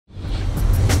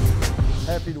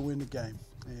happy to win the game.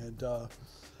 And,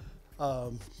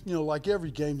 you know, like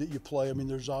every game that you play, I mean,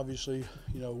 there's obviously,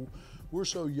 you know, we're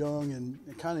so young and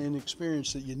kind of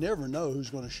inexperienced that you never know who's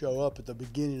going to show up at the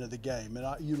beginning of the game. And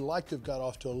you'd like to have got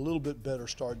off to a little bit better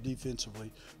start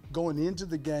defensively. Going into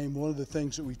the game, one of the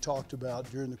things that we talked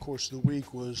about during the course of the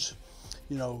week was,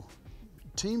 you know,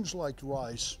 teams like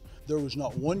Rice, there was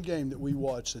not one game that we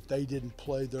watched that they didn't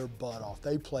play their butt off.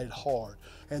 They played hard,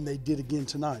 and they did again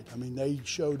tonight. I mean, they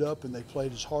showed up and they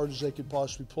played as hard as they could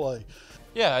possibly play.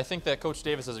 Yeah, I think that Coach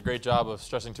Davis does a great job of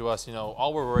stressing to us, you know,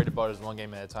 all we're worried about is one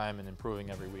game at a time and improving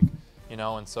every week, you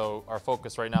know, and so our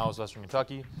focus right now is Western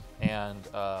Kentucky, and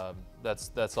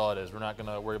that's all it is. We're not going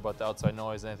to worry about the outside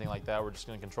noise, anything like that. We're just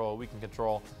going to control what we can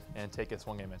control and take it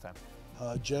one game at a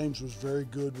time. James was very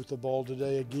good with the ball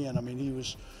today again. I mean, he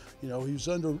was, you know, he was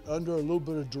under a little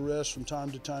bit of duress from time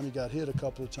to time. He got hit a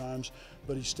couple of times,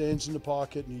 but he stands in the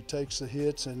pocket and he takes the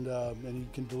hits and he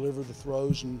can deliver the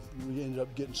throws, and we ended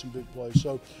up getting some big plays.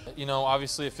 So, you know,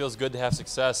 obviously it feels good to have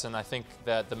success, and I think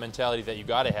that the mentality that you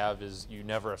got to have is you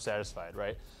never are satisfied,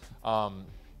 right?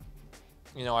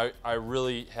 You know, I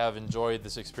really have enjoyed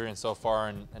this experience so far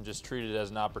and just treated it as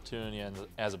an opportunity and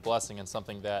as a blessing and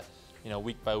something that, you know,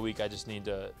 week by week I just need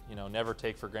to, you know, never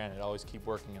take for granted, always keep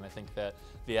working, and I think that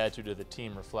the attitude of the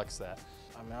team reflects that.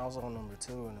 I mean, I was on number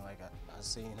 2, and like I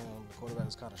seen him, the quarterback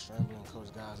was kind of scrambling.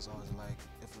 Coach guys is always like,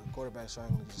 if the quarterback's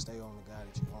scrambling, just stay on the guy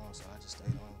that you're on. So I just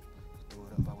stayed on, threw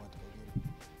it up, I went to go get it.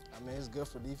 I mean, it's good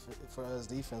for us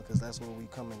defense, because that's when we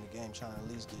come in the game trying to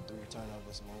at least get 3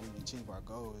 turnovers. And when we achieve our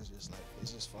goal, it's just like,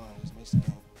 it's just fun. It just makes the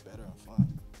game better and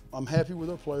fun. I'm happy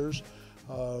with our players.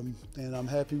 And I'm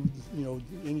happy, you know,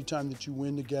 anytime that you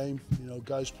win the game, you know,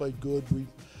 guys played good. We,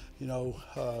 you know,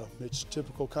 it's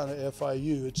typical kind of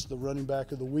FIU. It's the running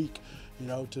back of the week. You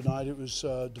know, tonight it was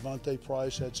Devontae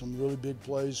Price had some really big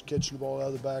plays, catching the ball out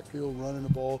of the backfield, running the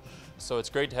ball. So it's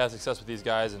great to have success with these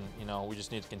guys, and, you know, we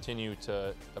just need to continue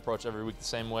to approach every week the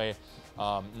same way,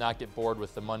 not get bored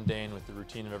with the mundane, with the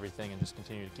routine of everything, and just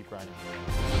continue to keep grinding.